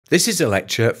This is a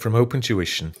lecture from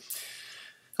OpenTuition.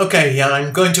 Okay,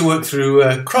 I'm going to work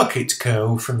through Crockett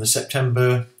Co from the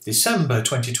September-December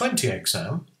 2020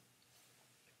 exam.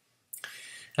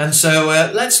 And so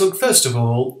let's look first of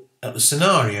all at the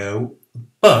scenario,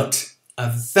 but a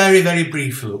very, very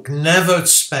brief look. Never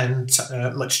spend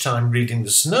much time reading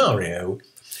the scenario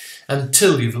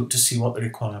until you've looked to see what the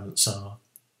requirements are.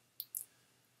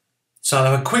 So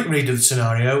I'll have a quick read of the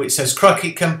scenario. It says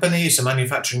Crockett Company is a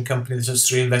manufacturing company that has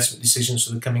 3 investment decisions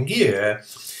for the coming year.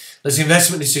 There's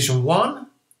investment decision 1,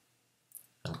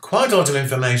 and quite a lot of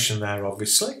information there,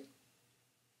 obviously.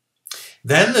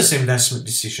 Then there's investment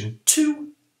decision 2.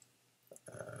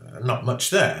 Not much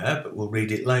there, but we'll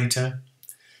read it later.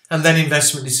 And then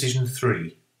investment decision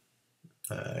 3.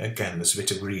 Again, there's a bit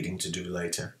of reading to do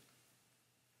later.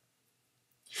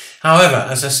 However,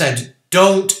 as I said,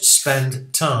 don't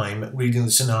spend time reading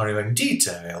the scenario in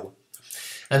detail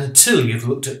until you've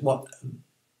looked at what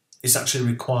is actually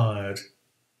required.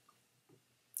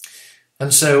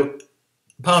 And so,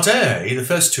 part A, the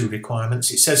first 2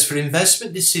 requirements, it says for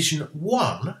investment decision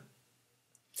 1,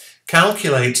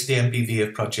 calculate the NPV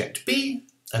of project B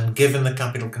and given the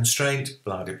capital constraint,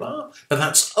 blah, blah, blah. But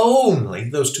that's only,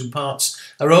 those 2 parts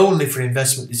are only for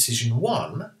investment decision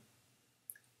 1.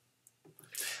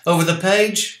 Over the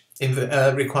page,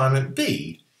 requirement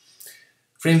B,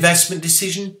 for investment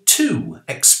decision 2,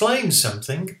 explain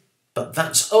something, but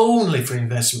that's only for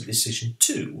investment decision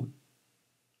 2.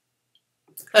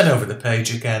 And over the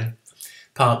page again,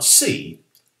 part C,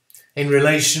 in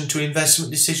relation to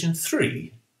investment decision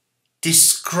 3,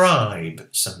 describe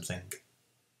something.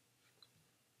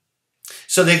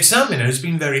 So the examiner has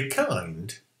been very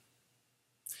kind.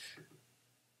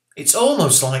 It's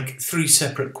almost like 3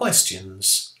 separate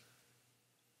questions.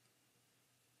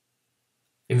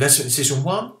 Investment decision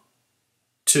 1,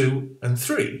 2 and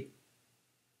 3.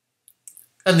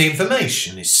 And the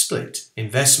information is split.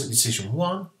 Investment decision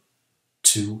 1,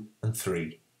 2 and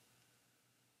 3.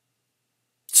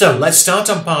 So let's start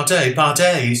on part A. Part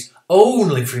A is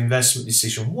only for investment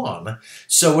decision 1.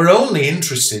 So we're only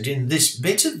interested in this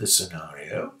bit of the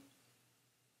scenario.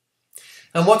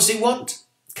 And what does it want?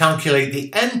 Calculate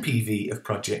the NPV of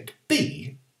project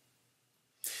B.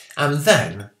 And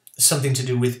then something to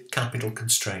do with capital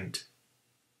constraint.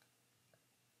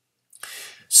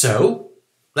 So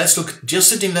let's look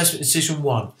just at investment decision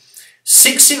 1.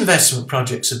 6 investment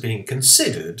projects are being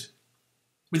considered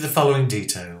with the following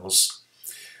details.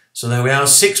 So there we are,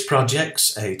 6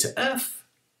 projects, A to F.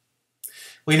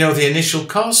 We know the initial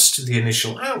cost, the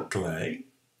initial outlay,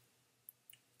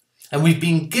 and we've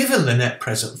been given the net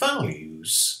present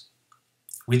values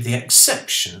with the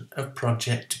exception of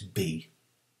project B.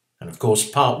 And of course,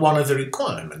 part 1 of the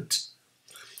requirement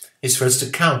is for us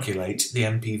to calculate the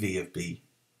NPV of B.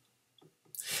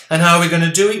 And how are we going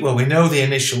to do it? Well, we know the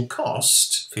initial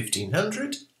cost,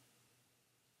 1,500.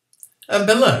 And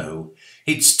below,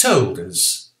 it's told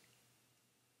us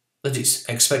that it's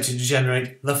expected to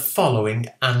generate the following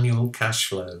annual cash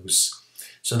flows.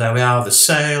 So there we are, the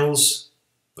sales,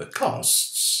 the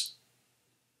costs.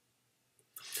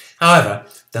 However,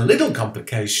 the little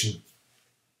complication,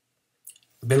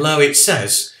 below it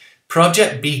says,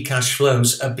 project B cash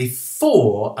flows are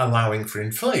before allowing for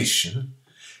inflation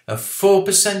of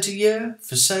 4% a year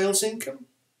for sales income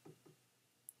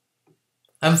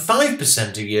and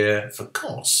 5% a year for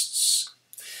costs.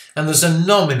 And there's a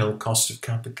nominal cost of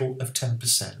capital of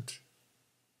 10%.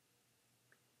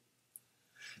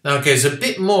 Now, okay, there's a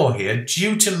bit more here.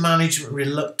 Due to management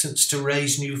reluctance to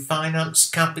raise new finance,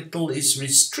 capital is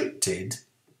restricted.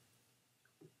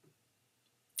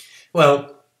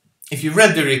 Well, if you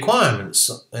read the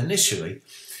requirements initially,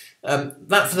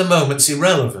 that for the moment's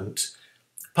irrelevant.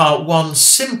 Part 1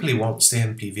 simply wants the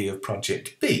NPV of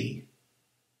project B.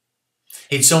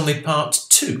 It's only part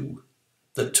 2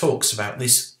 that talks about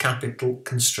this capital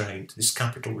constraint, this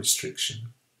capital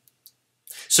restriction.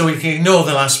 So we can ignore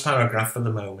the last paragraph for the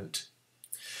moment.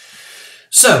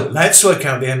 So let's work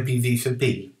out the NPV for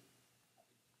B.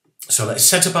 So let's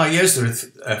set up our years. There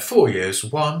are 4 years.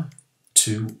 1,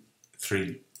 2,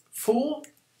 3, 4.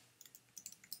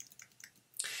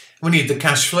 We need the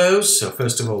cash flows, so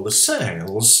first of all the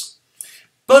sales,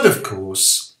 but of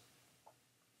course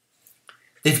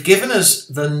they've given us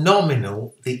the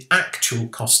nominal, the actual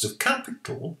cost of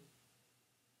capital,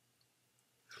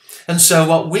 and so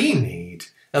what we need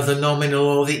are the nominal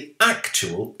or the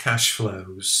actual cash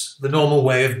flows, the normal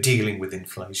way of dealing with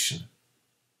inflation.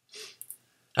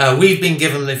 We've been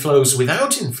given the flows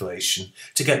without inflation.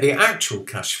 To get the actual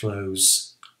cash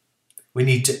flows, we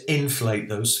need to inflate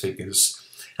those figures.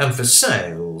 And for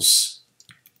sales,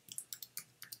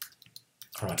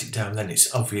 I write it down, then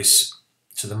it's obvious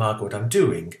to the mark what I'm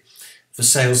doing. For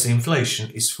sales, the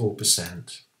inflation is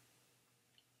 4%.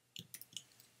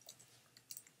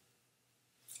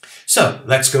 So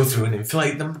let's go through and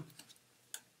inflate them.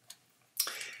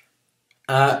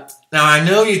 Now I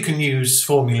know you can use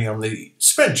formulae on the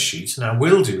spreadsheet, and I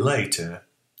will do later,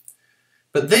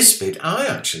 but this bit I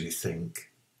actually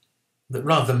think that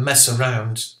rather than mess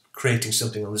around creating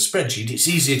something on the spreadsheet, it's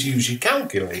easier to use your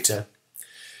calculator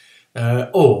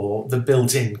or the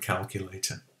built-in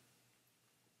calculator.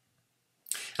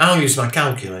 I'll use my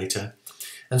calculator,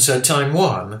 and so at time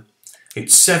 1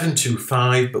 it's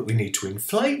 725, but we need to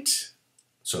inflate,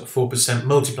 so 4%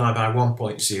 multiplied by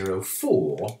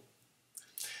 1.04,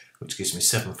 which gives me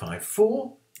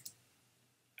 754.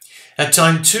 At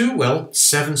time 2, well,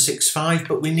 765,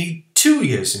 but we need 2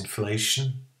 years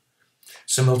inflation,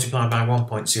 so multiply by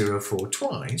 1.04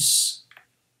 twice,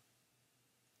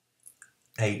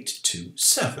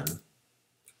 827.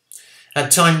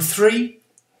 At time 3,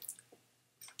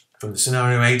 from the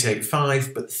scenario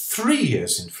 885, but 3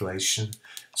 years inflation,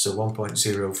 so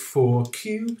 1.04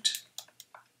 cubed,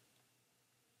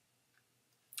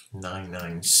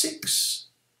 996.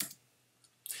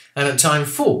 And at time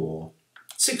 4,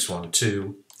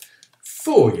 612,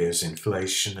 4 years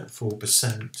inflation at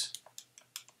 4%,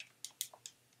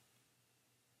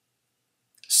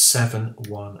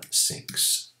 716.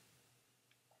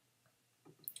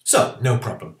 So, no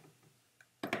problem.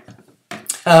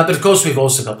 But of course we've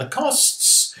also got the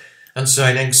costs, and so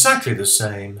in exactly the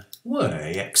same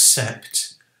way,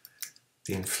 except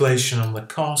the inflation on the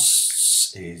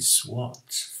costs is what,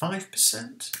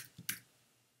 5%?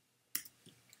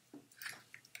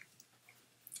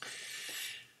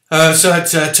 So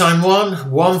at time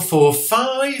 1,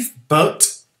 145,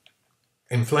 but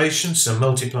inflation, so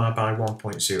multiply by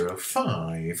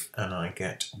 1.05, and I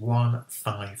get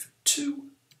 152.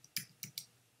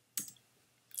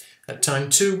 At time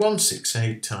 2,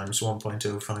 168 times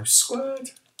 1.05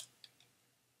 squared,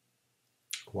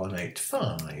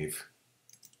 185.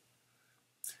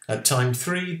 At time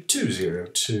 3,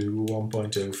 202,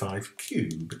 1.05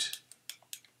 cubed,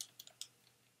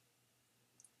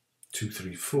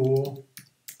 234.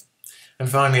 And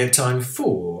finally at time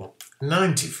 4,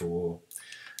 94,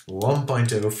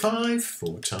 1.05,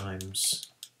 4 times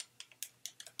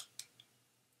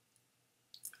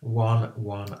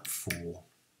 114.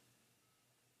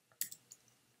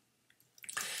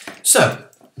 So,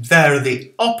 there are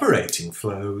the operating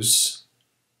flows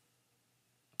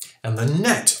and the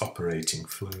net operating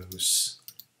flows.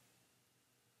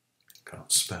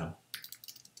 Can't spell.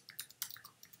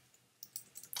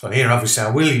 Well, here obviously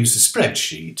I will use the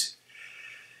spreadsheet.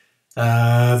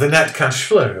 The net cash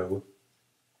flow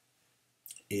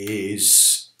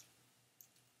is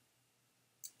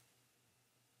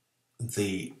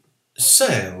the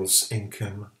sales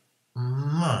income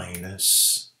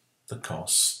minus the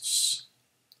costs.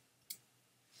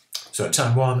 So at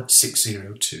time 1,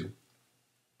 602.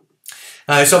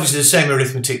 It's obviously the same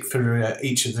arithmetic for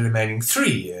each of the remaining 3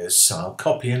 years, so I'll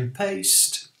copy and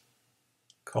paste.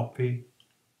 Copy.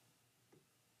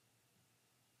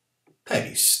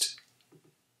 Paste.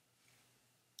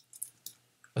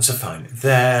 And so fine,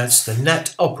 there's the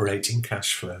net operating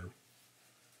cash flow.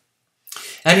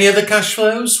 Any other cash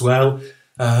flows? Well,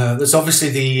 there's obviously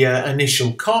the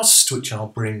initial cost, which I'll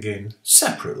bring in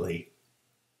separately.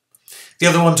 The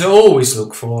other one to always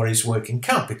look for is working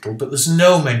capital, but there's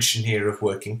no mention here of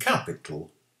working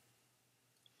capital.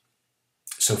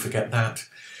 So forget that.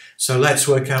 So let's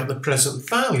work out the present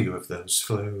value of those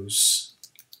flows.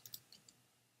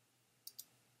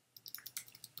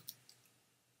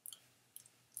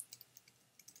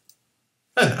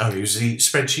 And I'll use the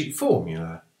spreadsheet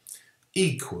formula.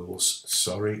 Equals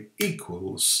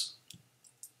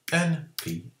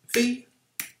NPV.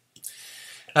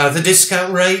 The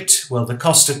discount rate, well, the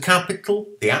cost of capital,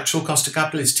 the actual cost of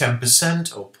capital is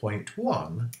 10% or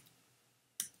 0.1.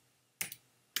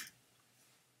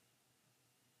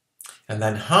 And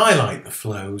then highlight the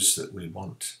flows that we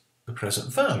want the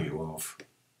present value of.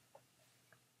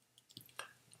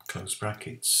 Close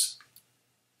brackets.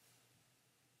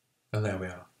 And there we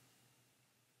are.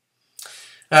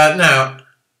 Now,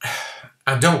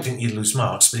 I don't think you'd lose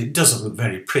marks, but it doesn't look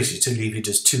very pretty to leave it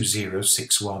as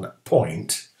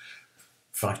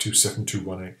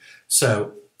 2061.527218.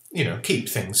 So, you know, keep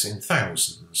things in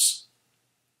thousands.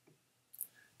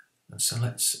 And so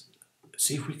let's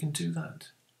see if we can do that.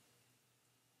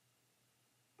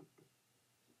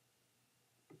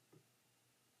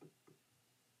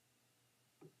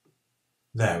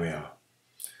 There we are.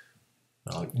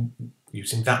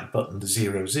 Using that button, the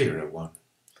 001.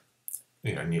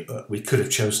 we could have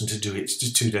chosen to do it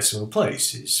to 2 decimal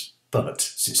places, but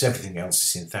since everything else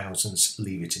is in thousands,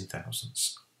 leave it in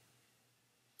thousands.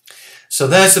 So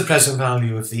there's the present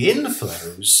value of the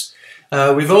inflows.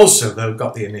 We've also, though,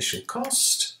 got the initial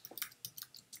cost.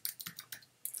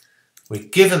 We're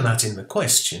given that in the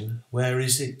question. Where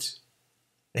is it?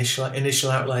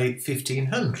 Initial outlay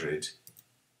 1,500.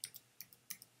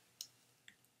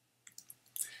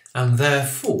 And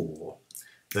therefore,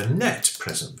 the net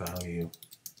present value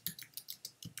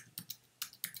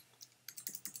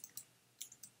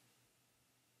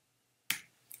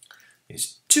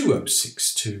is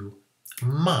 2062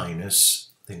 minus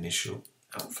the initial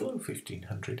outflow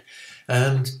 1,500.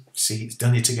 And see, it's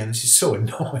done it again. This is so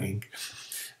annoying.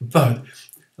 But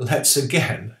let's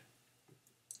again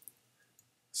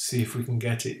see if we can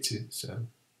get it to some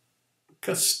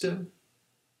custom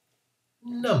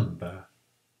number.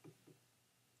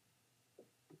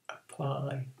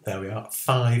 Apply. There we are,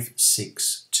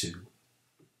 562.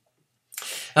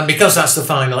 And because that's the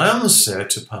final answer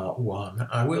to part 1,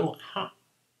 I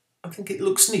think it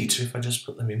looks neater if I just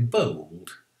put them in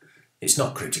bold. It's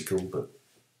not critical, but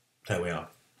there we are.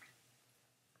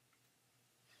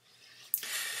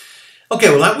 Okay,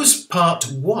 well that was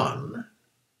part 1,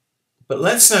 but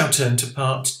let's now turn to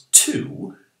part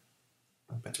 2.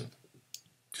 I better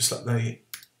just let the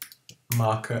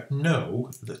marker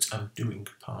know that I'm doing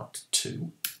part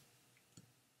 2.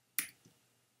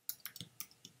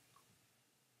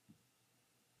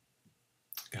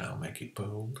 And I'll make it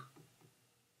bold.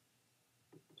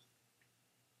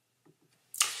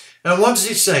 And what does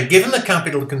it say? Given the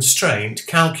capital constraint,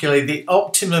 calculate the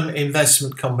optimum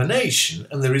investment combination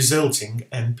and the resulting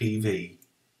NPV.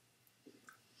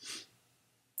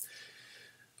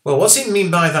 Well, what's it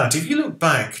mean by that? If you look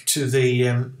back to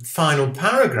the final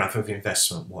paragraph of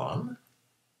investment 1,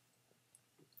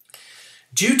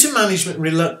 due to management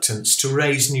reluctance to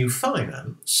raise new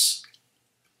finance,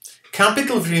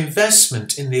 capital for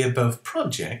investment in the above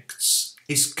projects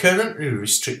is currently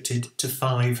restricted to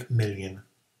 5 million.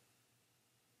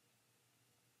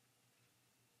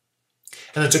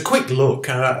 And at a quick look,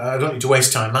 I don't need to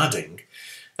waste time adding,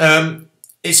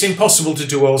 it's impossible to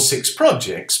do all 6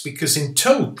 projects because in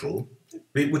total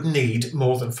it would need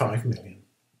more than 5 million.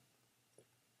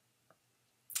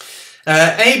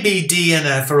 A, B, D and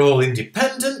F are all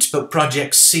independent, but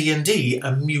projects C and E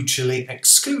are mutually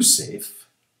exclusive.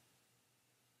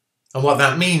 And what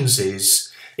that means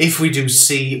is, if we do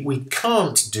C, we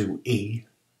can't do E.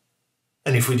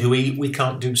 And if we do E, we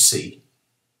can't do C.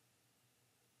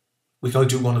 We can only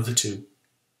do one of the 2.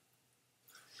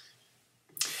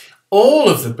 All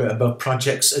of the above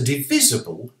projects are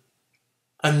divisible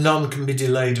and none can be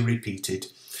delayed or repeated.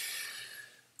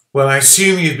 Well, I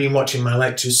assume you've been watching my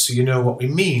lectures so you know what we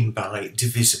mean by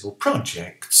divisible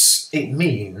projects. It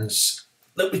means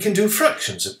that we can do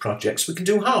fractions of projects. We can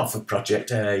do half of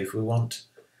project A if we want.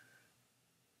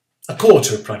 A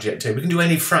quarter of project A. We can do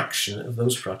any fraction of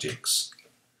those projects.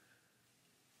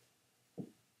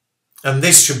 And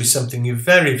this should be something you're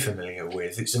very familiar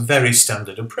with. It's a very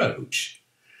standard approach.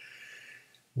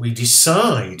 We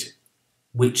decide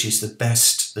which is the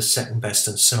best, the second best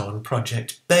and so on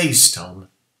project based on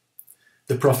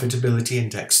the profitability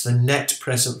index, the net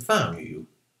present value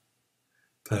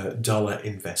per dollar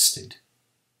invested.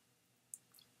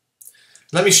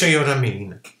 Let me show you what I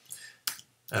mean.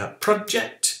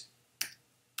 Project.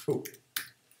 Oh,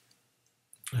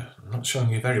 I'm not showing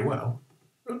you very well.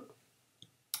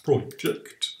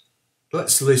 Project.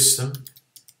 Let's list them.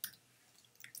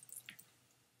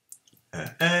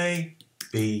 A,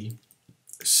 B,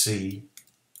 C,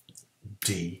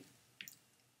 D,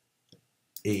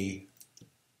 E,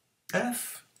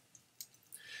 F.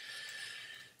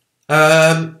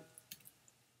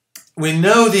 We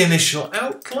know the initial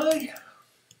outlay.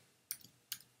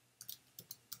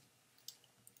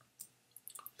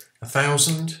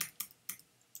 1,000,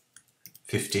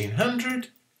 1,500,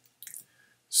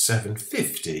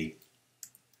 750,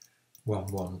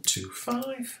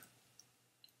 1125,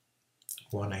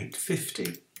 1850,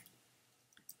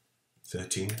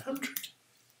 1,300.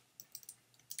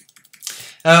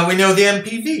 We know the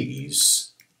NPVs.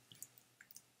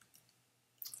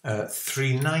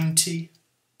 390.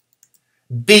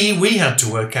 B we had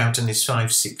to work out and is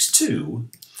 562.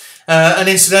 And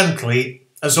incidentally,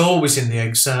 as always in the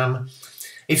exam,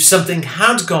 if something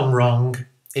had gone wrong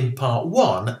in part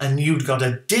 1 and you'd got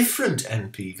a different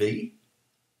NPV,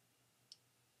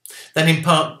 then in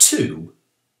part 2,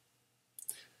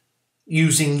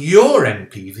 using your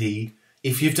NPV,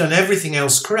 if you've done everything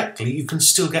else correctly, you can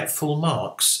still get full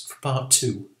marks for part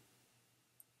 2.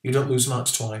 You don't lose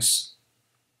marks twice.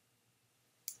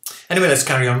 Anyway, let's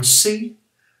carry on. C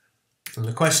from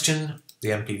the question. The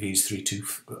NPV is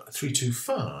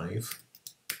 325.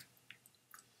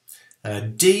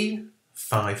 D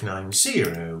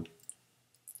 590.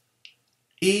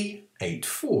 E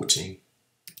 840.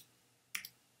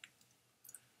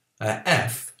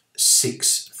 F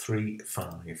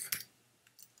 635.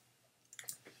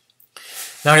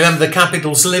 Now remember, the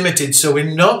capital's limited, so we're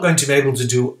not going to be able to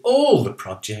do all the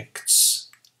projects.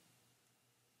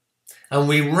 And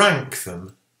we rank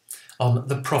them on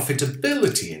the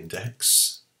profitability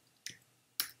index.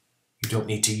 You don't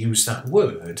need to use that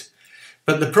word,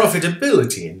 but the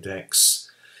profitability index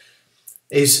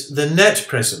is the net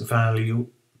present value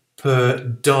per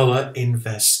dollar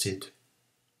invested.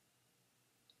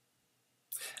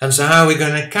 And so how are we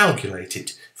going to calculate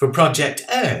it? For project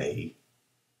A,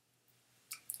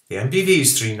 the NPV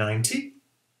is 390,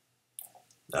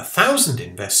 1,000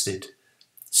 invested.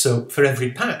 So for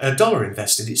every dollar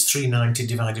invested, it's 390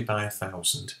 divided by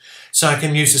 1,000. So I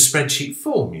can use the spreadsheet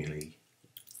formulae.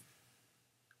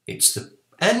 It's the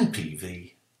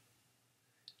NPV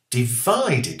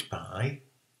divided by,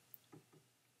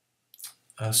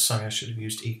 sorry, I should have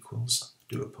used equals. I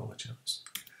do apologise.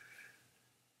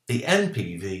 The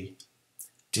NPV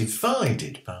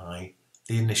divided by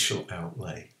the initial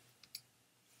outlay,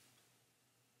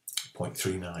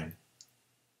 0.39.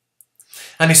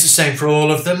 And it's the same for all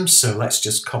of them, so let's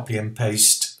just copy and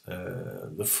paste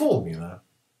the formula.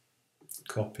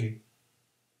 Copy,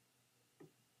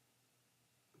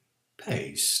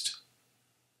 paste.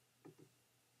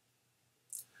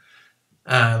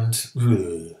 And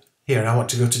here I want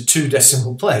to go to 2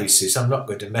 decimal places. I'm not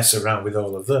going to mess around with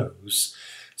all of those.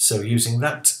 So using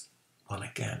that one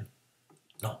again,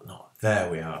 there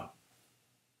we are.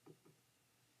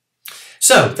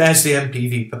 So there's the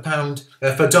NPV per pound,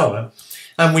 per dollar,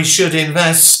 and we should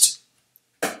invest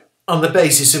on the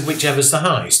basis of whichever's the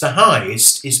highest. The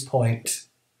highest is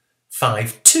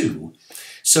 0.52,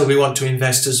 so we want to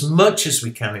invest as much as we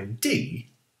can in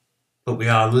D, but we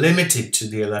are limited to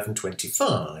the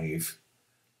 1125.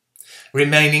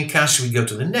 Remaining cash, we go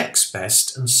to the next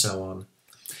best, and so on.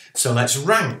 So let's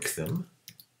rank them.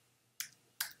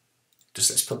 Just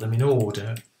let's put them in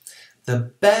order. The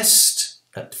best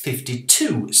at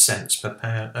 52 cents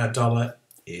per dollar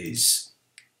is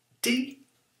D.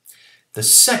 The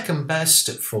second best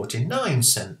at 49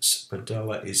 cents per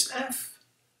dollar is F.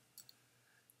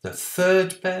 The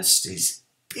third best is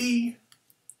E.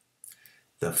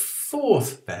 The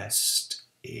fourth best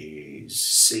is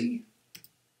C.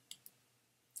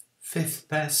 Fifth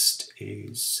best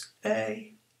is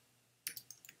A.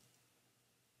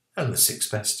 And the sixth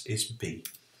best is B.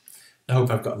 I hope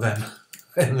I've got them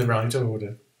in the right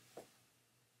order.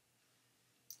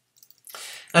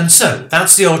 And so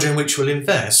that's the order in which we'll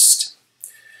invest.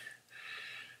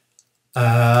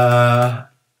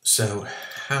 So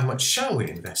how much shall we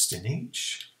invest in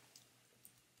each?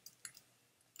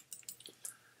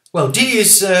 Well, D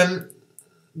is the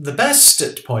best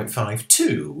at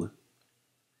 0.52.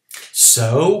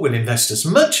 So we'll invest as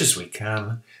much as we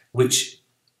can, which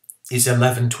is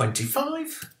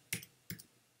 1125.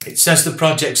 It says the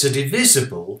projects are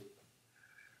divisible,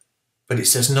 but it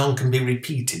says none can be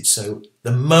repeated. So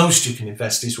the most you can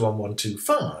invest is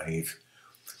 1125.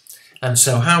 And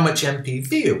so how much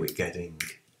NPV are we getting?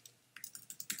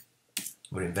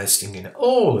 We're investing in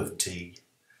all of D.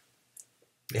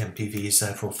 The NPV is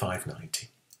therefore 590.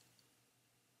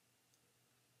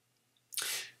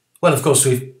 Well, of course,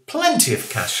 we've plenty of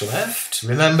cash left.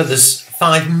 Remember, there's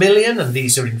 5 million, and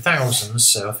these are in thousands,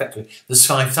 so effectively there's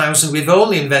 5,000. We've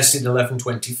only invested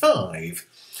 1125.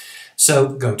 So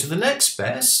go to the next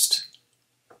best,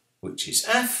 which is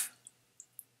F.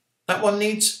 That one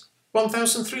needs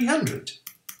 1,300.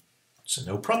 So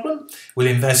no problem. We'll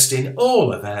invest in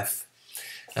all of F,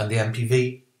 and the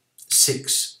NPV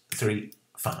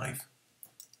 635.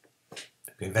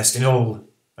 If we invest in all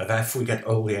of F, we get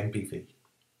all the NPV.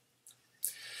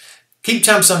 Keep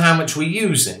tabs on how much we're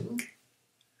using.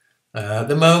 At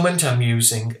the moment I'm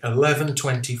using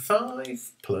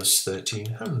 1125 plus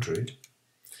 1300.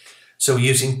 So we're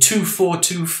using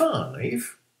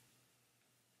 2425.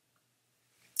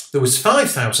 There was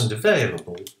 5,000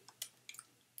 available.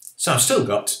 So I've still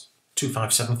got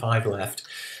 2575 left.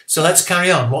 So let's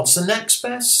carry on. What's the next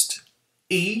best?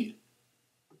 E.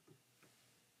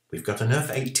 We've got enough,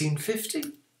 1850.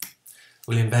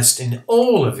 We'll invest in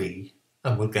all of E,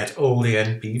 and we'll get all the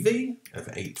NPV of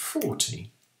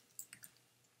 840.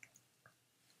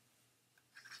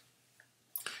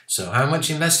 So how much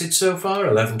invested so far?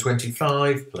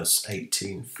 1125 plus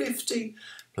 1850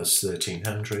 plus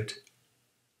 1300.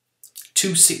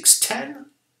 2610.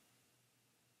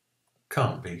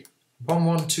 Can't be.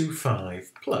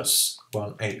 1125 plus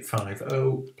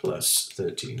 1850 plus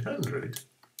 1300.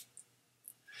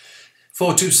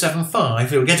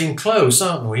 4275, we're getting close,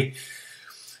 aren't we?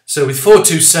 So with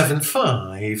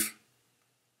 4275,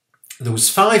 there was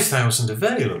 5,000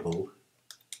 available.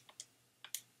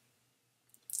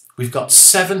 We've got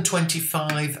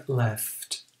 725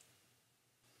 left.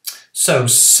 So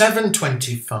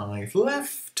 725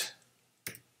 left.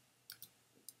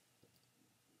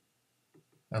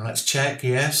 And let's check,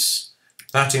 yes,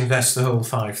 that invests the whole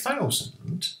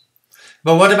 5,000.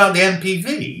 But what about the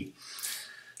NPV?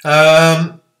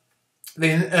 To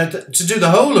do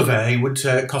the whole of A would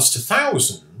cost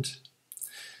 1,000.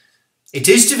 It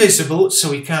is divisible,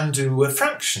 so we can do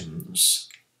fractions.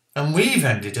 And we've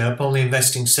ended up only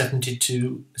investing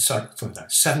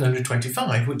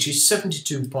 725, which is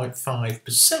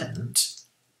 72.5%.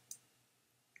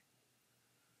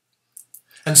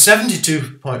 And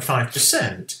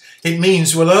 72.5%, it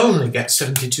means we'll only get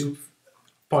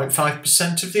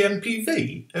 72.5% of the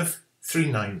NPV of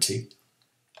 390.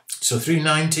 So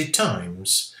 390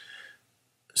 times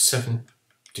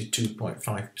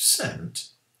 72.5%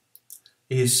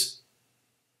 is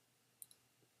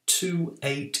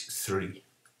 283.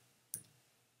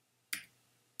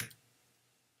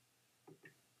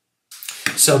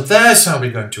 So there's how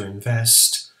we're going to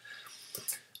invest.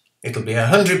 It'll be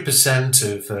 100%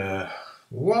 of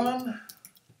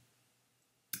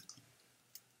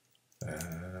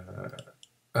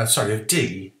of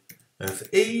D, of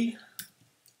E,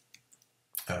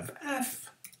 of F.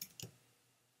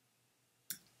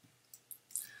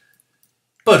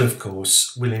 But of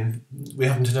course, we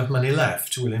haven't enough money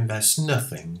left. We'll invest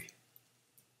nothing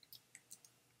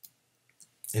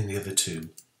in the other two.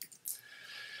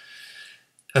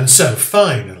 And so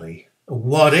finally,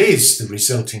 what is the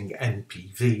resulting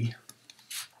NPV?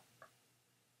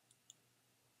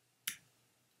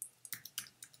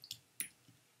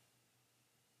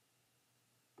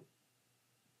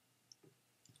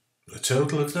 The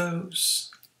total of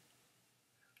those,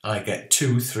 I get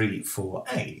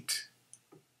 2348.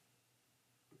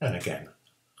 And again,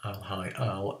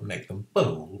 I'll make them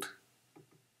bold,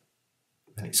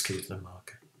 and it's clear to the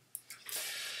marker.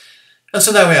 And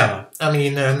so there we are. I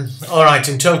mean, all right,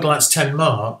 in total that's 10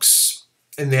 marks.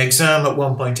 In the exam at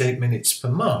 1.8 minutes per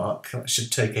mark, that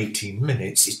should take 18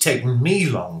 minutes. It's taken me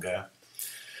longer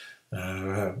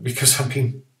because I've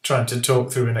been trying to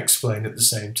talk through and explain at the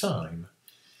same time.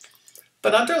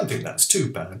 But I don't think that's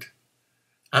too bad.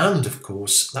 And of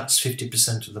course, that's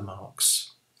 50% of the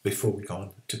marks before we go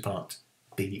on to part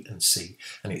B and C.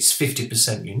 And it's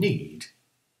 50% you need.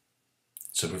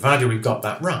 So provided we've got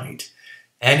that right,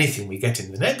 anything we get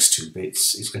in the next two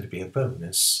bits is going to be a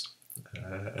bonus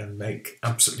and make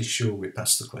absolutely sure we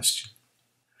pass the question.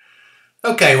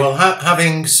 Okay, well,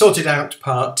 having sorted out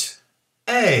part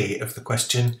A of the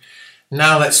question,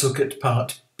 now let's look at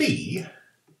part B,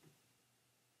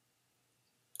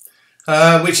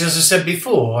 which, as I said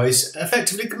before, is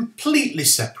effectively completely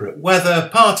separate. Whether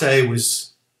part A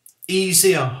was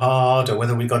easy or hard, or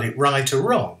whether we got it right or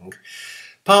wrong,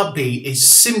 part B is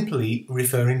simply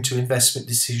referring to investment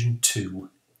decision 2.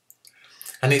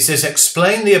 And it says,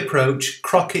 explain the approach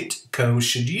Crockett Co.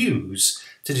 should use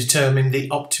to determine the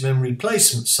optimum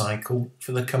replacement cycle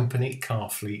for the company car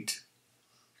fleet.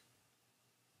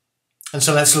 And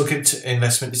so let's look at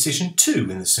investment decision 2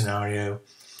 in the scenario.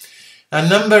 A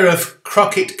number of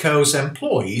Crockett Co.'s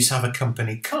employees have a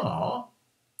company car.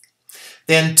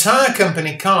 The entire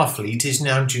company car fleet is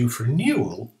now due for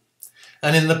renewal,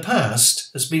 and in the past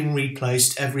has been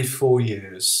replaced every 4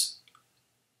 years.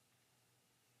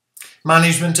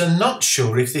 Management are not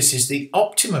sure if this is the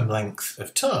optimum length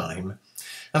of time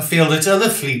and feel that other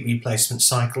fleet replacement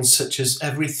cycles, such as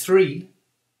every 3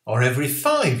 or every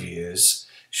 5 years,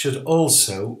 should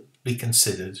also be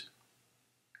considered.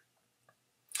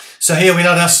 So here we're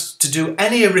not asked to do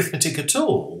any arithmetic at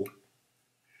all.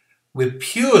 We're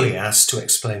purely asked to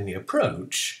explain the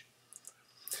approach.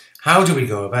 How do we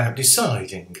go about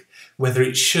deciding whether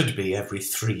it should be every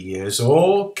 3 years,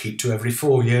 or keep to every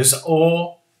 4 years,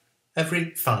 or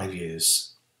every 5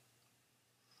 years?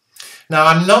 Now,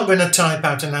 I'm not going to type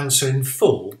out an answer in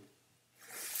full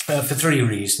for 3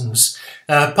 reasons.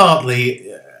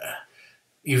 Partly,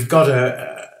 you've got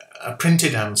a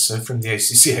printed answer from the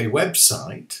ACCA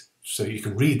website, so you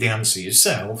can read the answer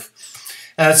yourself.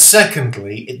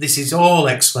 Secondly, this is all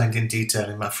explained in detail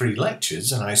in my free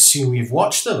lectures, and I assume you've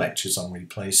watched the lectures on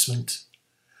replacement.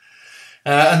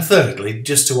 And thirdly,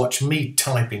 just to watch me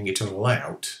typing it all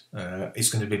out is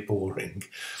going to be boring.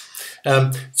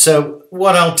 So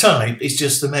what I'll type is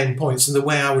just the main points and the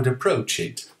way I would approach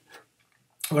it.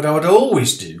 what I would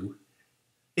always do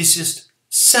is just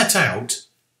set out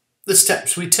the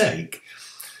steps we take.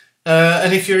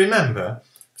 And if you remember,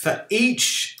 for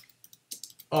each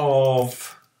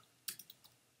of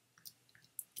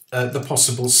the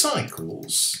possible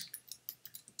cycles,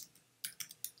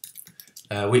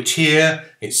 which here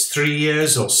it's 3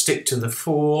 years, or stick to the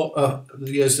 4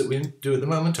 the years that we do at the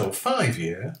moment, or 5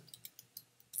 year.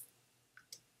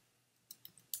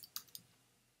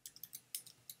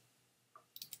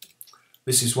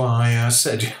 This is why I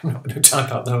said I'm not going to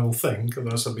type out the whole thing,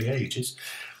 otherwise it'll be ages.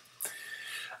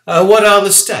 What are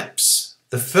the steps?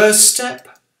 The first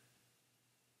step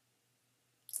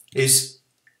is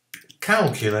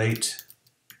calculate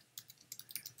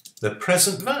the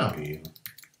present value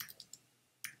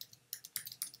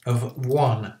of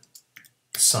one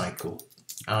cycle,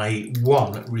 i.e.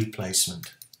 one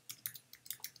replacement.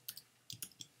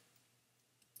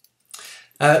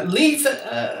 Leave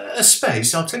a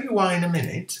space, I'll tell you why in a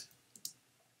minute.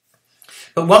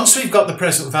 But once we've got the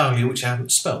present value, which I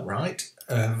haven't spelt right,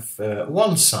 of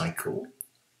one cycle,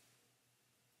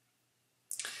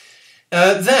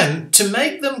 then to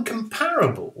make them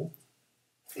comparable,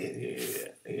 if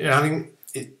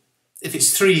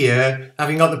it's 3 year,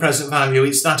 having got the present value,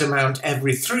 it's that amount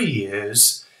every 3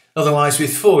 years. Otherwise,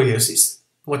 with 4 years, it's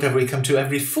whatever we come to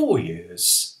every 4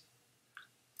 years.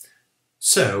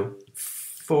 So,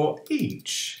 for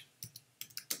each,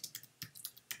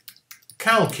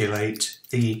 calculate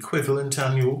the equivalent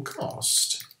annual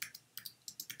cost.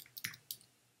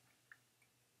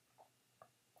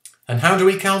 And how do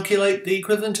we calculate the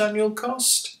equivalent annual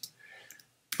cost?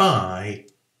 By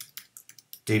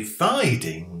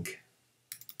dividing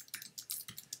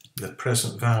the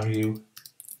present value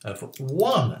of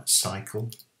one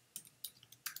cycle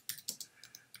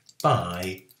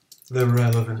by the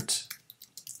relevant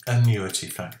annuity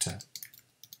factor.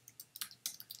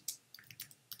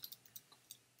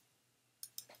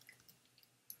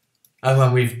 And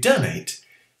when we've done it,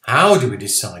 how do we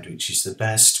decide which is the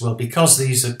best? Well, because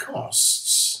these are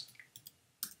costs,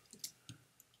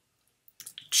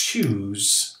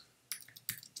 choose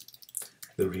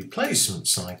the replacement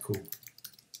cycle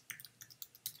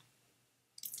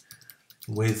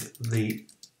with the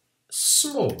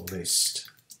smallest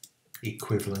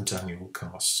equivalent annual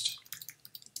cost.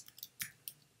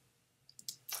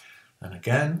 And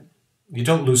again, you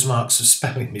don't lose marks for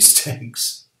spelling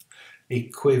mistakes.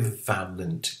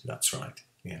 Equivalent, that's right,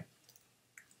 yeah.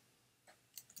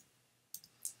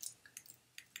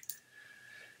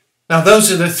 Now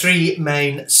those are the 3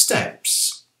 main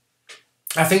steps.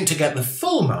 I think to get the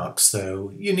full marks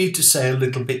though, you need to say a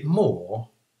little bit more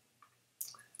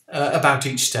about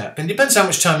each step. And it depends how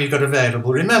much time you've got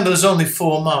available. Remember, there's only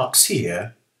 4 marks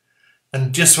here,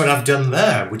 and just what I've done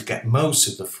there would get most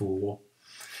of the 4.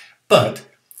 But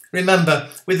remember,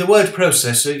 with the word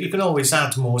processor, you can always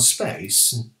add more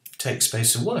space and take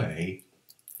space away.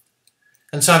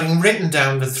 And so having written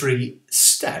down the 3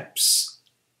 steps,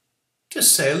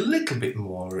 just say a little bit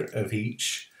more of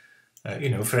each.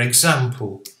 For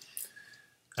example,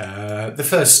 the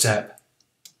first step,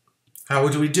 how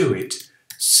would we do it?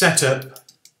 Set up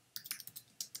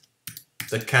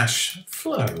the cash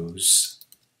flows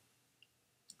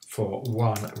for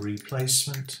one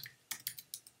replacement.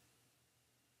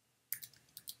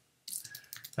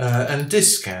 And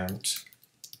discount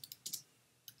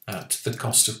at the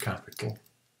cost of capital.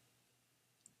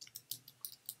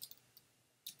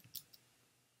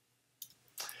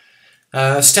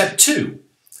 Step 2,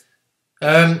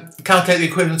 calculate the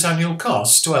equivalent annual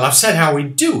cost. Well, I've said how we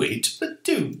do it, but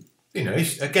do,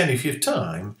 if you have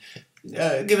time,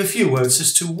 give a few words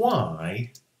as to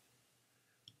why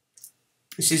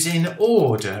this is in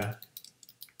order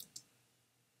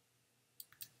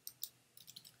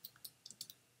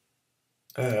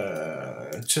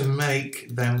to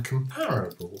make them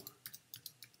comparable.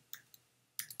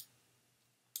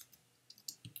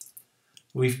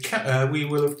 We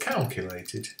will have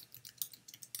calculated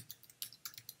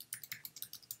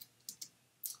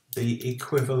the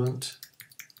equivalent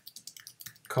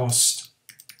cost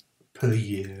per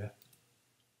year.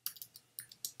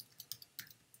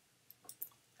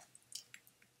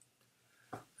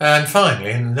 And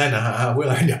finally, and then I will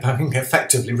end up having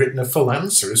effectively written a full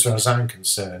answer as far as I'm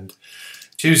concerned.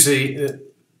 Choose the...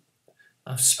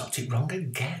 I've spelt it wrong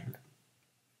again.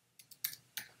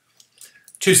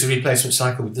 Choose the replacement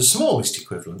cycle with the smallest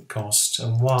equivalent cost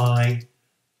and why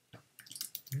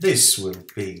this will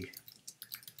be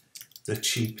the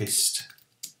cheapest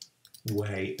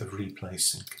way of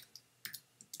replacing.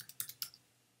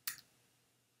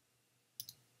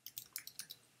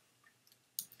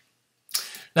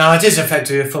 Now, it is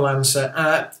effectively a full answer,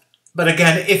 but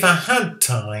again, if I had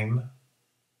time,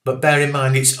 but bear in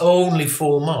mind it's only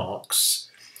 4 marks,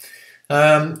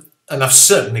 and I've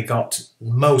certainly got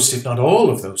most, if not all,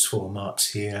 of those 4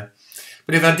 marks here.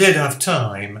 But if I did have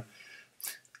time,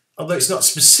 although it's not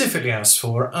specifically asked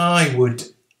for, I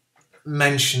would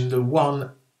mention the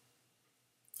one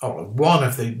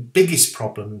of the biggest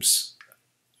problems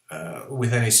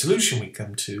with any solution we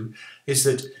come to is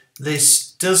that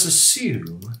this does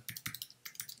assume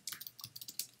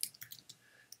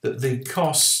that the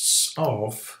costs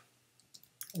of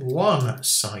one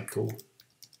cycle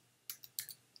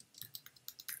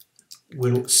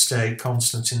will stay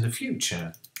constant in the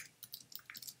future.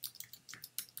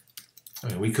 I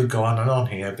mean, we could go on and on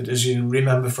here, but as you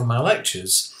remember from my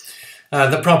lectures,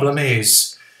 the problem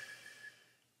is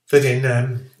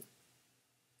that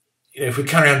if we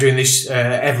carry on doing this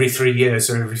every 3 years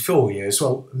or every 4 years,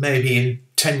 well, maybe in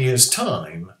 10 years'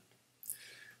 time,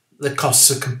 the costs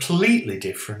are completely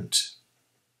different.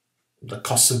 The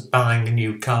cost of buying a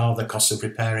new car, the cost of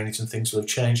repairing it and things will have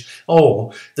changed,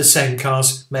 or the same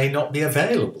cars may not be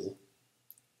available.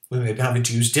 We may be having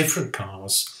to use different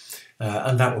cars,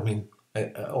 and that will mean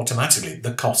automatically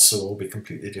the costs will all be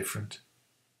completely different.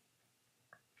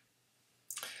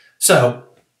 So,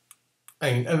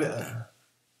 I mean,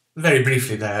 very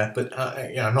briefly there, but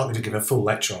I'm not going to give a full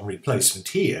lecture on replacement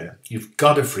here. You've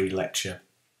got a free lecture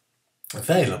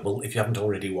available if you haven't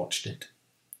already watched it.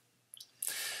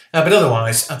 But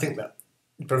otherwise, I think that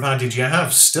provided you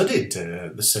have studied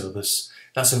the syllabus,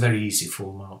 that's a very easy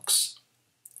 4 marks.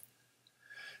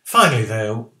 Finally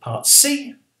though, part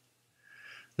C.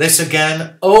 This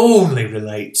again only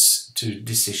relates to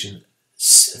decision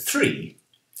 3.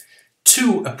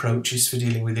 2 approaches for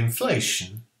dealing with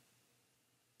inflation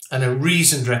and a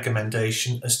reasoned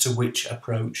recommendation as to which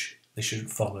approach they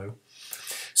should follow.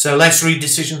 So let's read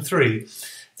decision 3.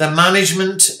 The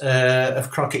management of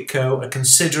Crockett Co. are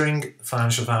considering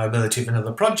financial viability of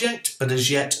another project, but as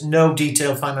yet no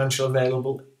detailed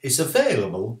financial is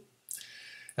available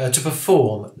to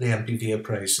perform the NPV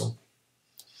appraisal.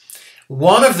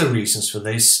 One of the reasons for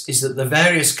this is that the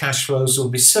various cash flows will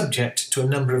be subject to a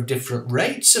number of different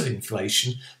rates of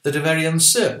inflation that are very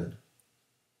uncertain.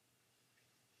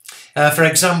 For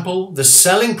example, the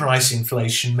selling price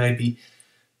inflation may be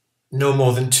no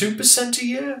more than 2% a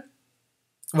year,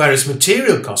 whereas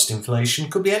material cost inflation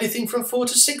could be anything from 4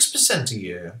 to 6% a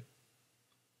year.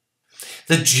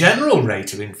 The general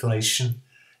rate of inflation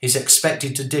is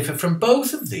expected to differ from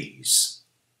both of these.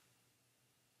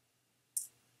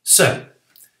 So,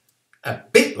 a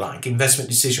bit like investment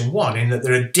decision 1 in that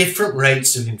there are different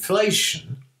rates of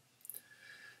inflation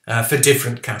for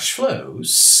different cash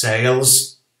flows.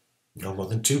 Sales, no more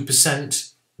than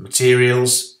 2%,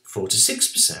 materials, 4 to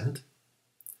 6%.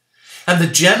 And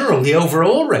the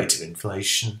overall rate of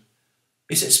inflation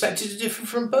is expected to differ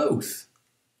from both.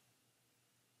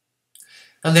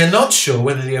 And they're not sure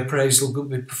whether the appraisal could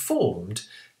be performed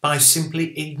by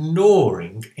simply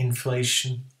ignoring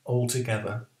inflation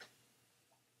altogether.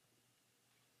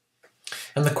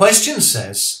 And the question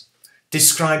says,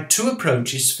 describe 2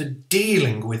 approaches for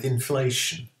dealing with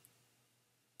inflation.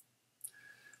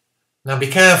 Now be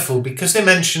careful, because they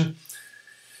mention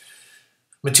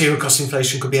material cost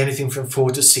inflation could be anything from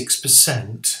 4 to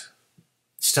 6%. It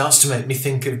starts to make me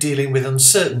think of dealing with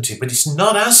uncertainty, but it's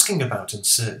not asking about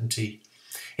uncertainty.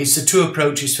 It's the 2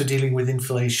 approaches for dealing with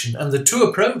inflation, and the 2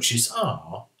 approaches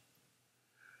are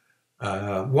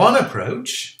one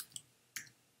approach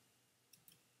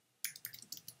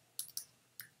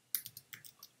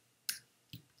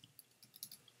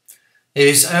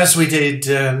is, as we did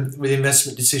with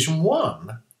investment decision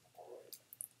 1,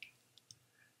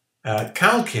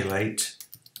 calculate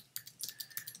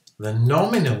the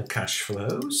nominal cash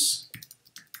flows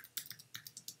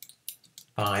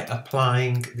by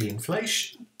applying the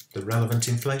inflation, the relevant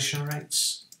inflation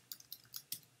rates,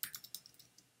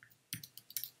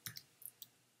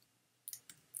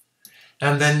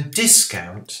 and then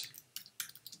discount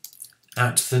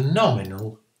at the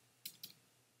nominal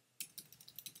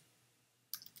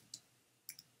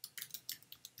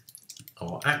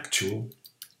or actual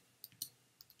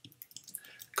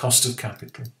cost of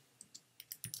capital.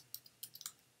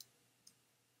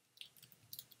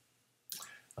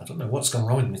 I don't know what's gone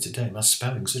wrong with me today. My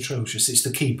spelling's atrocious. It's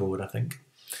the keyboard, I think.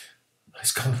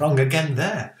 It's gone wrong again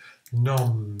there.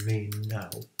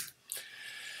 Nominal.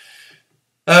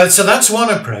 So that's one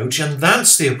approach, and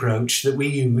that's the approach that we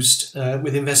used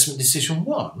with investment decision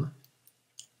 1.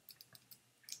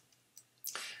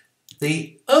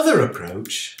 The other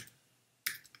approach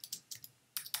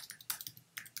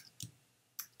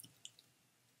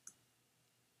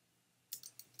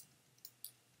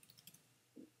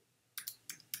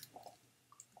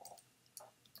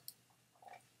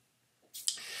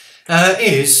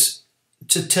is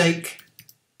to take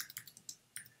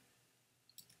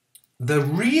the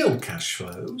real cash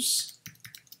flows,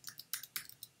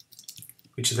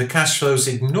 which are the cash flows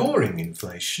ignoring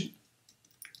inflation,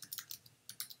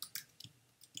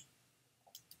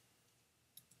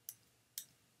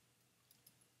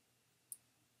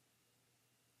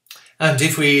 and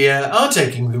if we are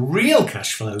taking the real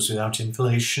cash flows without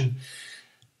inflation,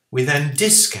 we then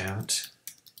discount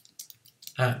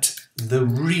at the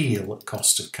real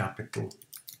cost of capital.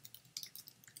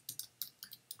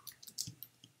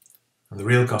 And the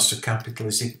real cost of capital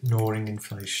is ignoring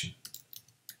inflation.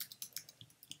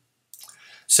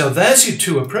 So there's your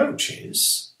two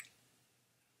approaches.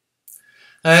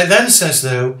 It then says,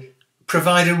 though,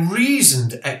 provide a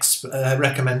reasoned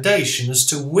recommendation as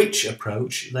to which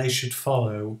approach they should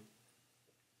follow.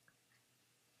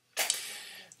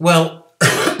 Well,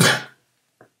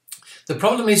 the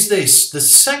problem is this: the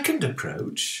second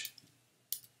approach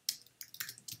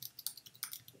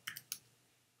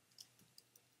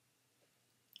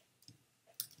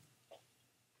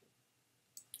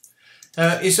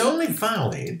is only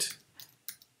valid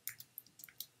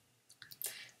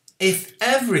if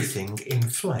everything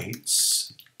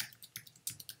inflates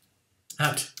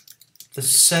at the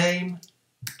same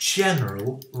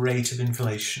general rate of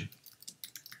inflation.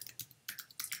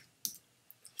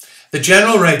 The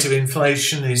general rate of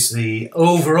inflation is the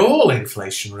overall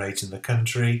inflation rate in the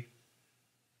country,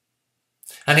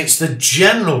 and it's the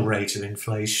general rate of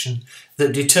inflation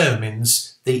that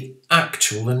determines the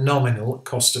actual and nominal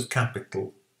cost of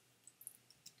capital.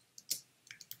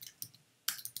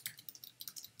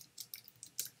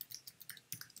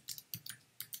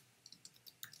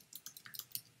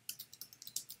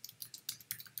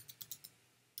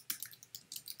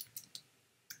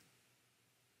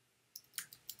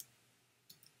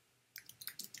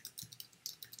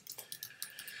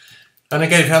 And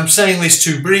again, if I'm saying this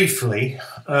too briefly,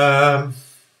 I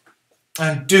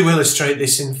do illustrate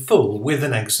this in full with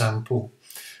an example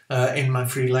in my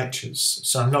free lectures,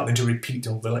 so I'm not going to repeat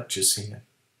all the lectures here.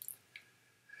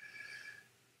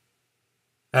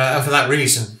 And for that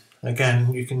reason,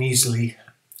 again, you can easily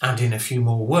add in a few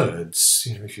more words,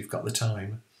 if you've got the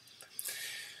time.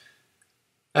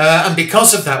 And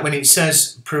because of that, when it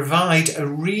says provide a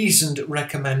reasoned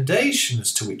recommendation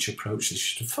as to which approach they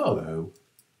should follow,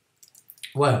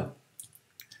 well,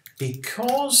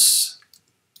 because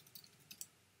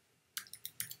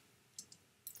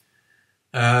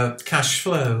cash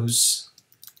flows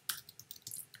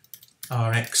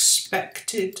are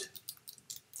expected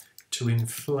to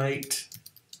inflate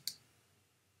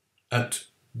at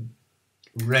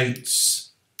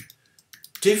rates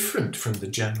different from the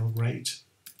general rate,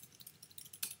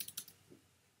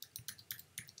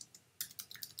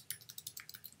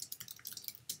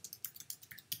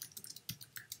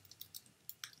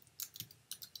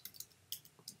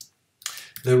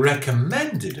 the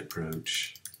recommended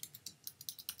approach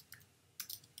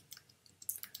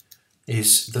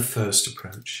is the first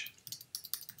approach.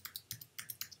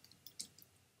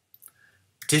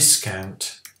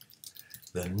 Discount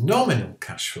the nominal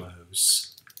cash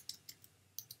flows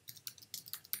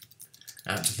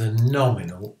at the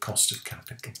nominal cost of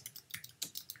capital.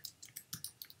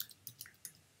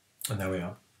 And there we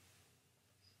are.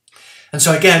 And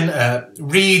so again,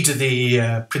 read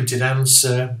the printed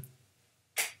answer.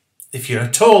 If you're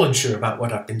at all unsure about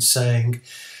what I've been saying,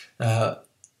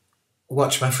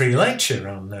 watch my free lecture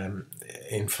on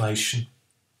inflation.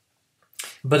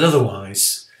 But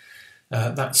otherwise,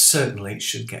 that certainly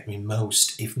should get me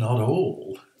most, if not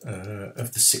all,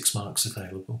 of the 6 marks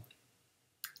available.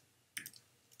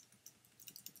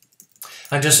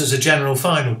 And just as a general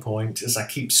final point, as I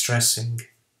keep stressing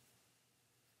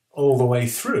all the way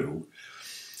through,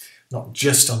 not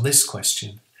just on this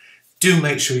question, do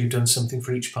make sure you've done something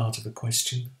for each part of a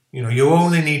question. You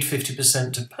only need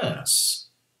 50% to pass.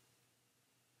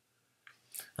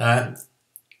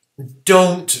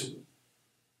 Don't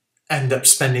end up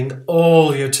spending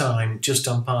all your time just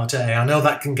on part A. I know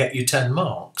that can get you 10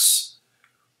 marks,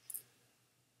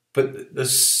 but you're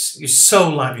so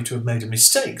likely to have made a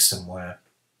mistake somewhere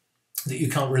that you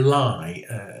can't rely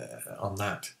on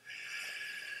that.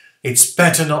 It's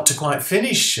better not to quite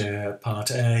finish part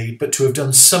A, but to have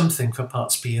done something for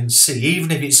parts B and C,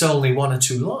 even if it's only 1 or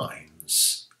 2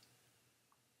 lines.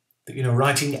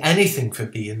 Writing anything for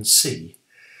B and C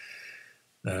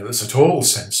that's at all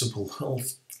sensible will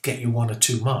get you 1 or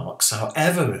 2 marks,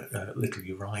 however little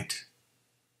you write.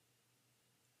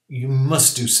 You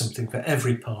must do something for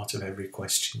every part of every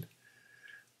question.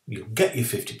 You'll get your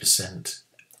 50%.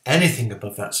 Anything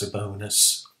above that's a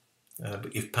bonus,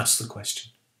 but you've passed the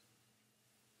question.